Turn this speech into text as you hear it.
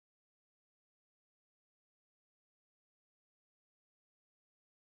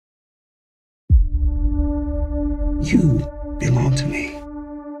You belong to me.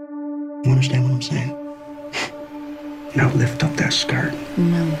 You understand what I'm saying? Now lift up that skirt.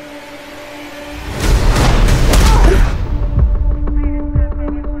 No.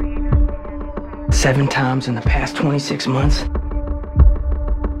 Seven times in the past 26 months,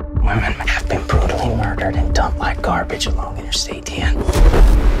 women have been brutally murdered and dumped like garbage along Interstate 10.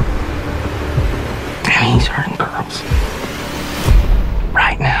 And he's hurting girls.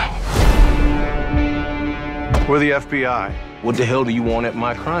 Right now. We're the FBI. What the hell do you want at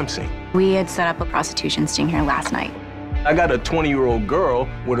my crime scene? We had set up a prostitution sting here last night. I got a 20-year-old girl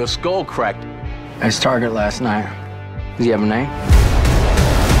with her skull cracked. His target last night. Does he have a name?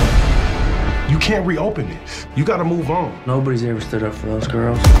 You can't reopen this. You gotta move on. Nobody's ever stood up for those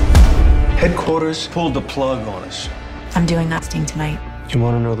girls. Headquarters pulled the plug on us. I'm doing that sting tonight. You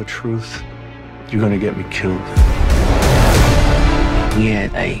want to know the truth? You're gonna get me killed. He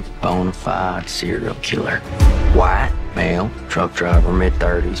had a bona fide serial killer. White, male, truck driver,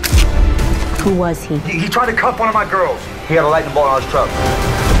 mid-30s. Who was he? He tried to cuff one of my girls. He had a lightning bolt on his truck.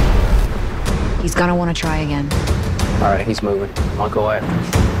 He's gonna want to try again. All right, he's moving. I'll go after him.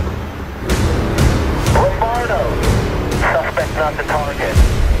 Lombardo. Suspect not the target.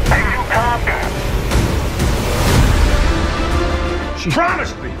 Hey, you copy? She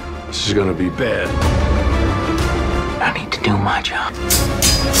promised me. This is gonna be bad. I need to do my job.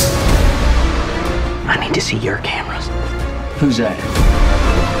 I need to see your cameras. Who's that?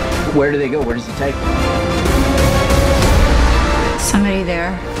 Where do they go? Where does he take them? Somebody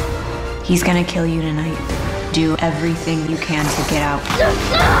there. He's gonna kill you tonight. Do everything you can to get out.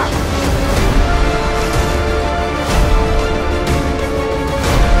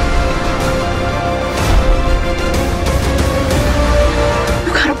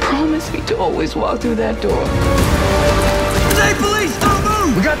 You gotta promise me to always walk through that door. Hey, police, don't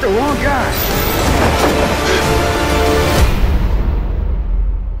move! We got the wrong guy.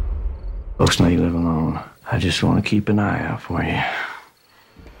 Folks know you live alone. I just want to keep an eye out for you.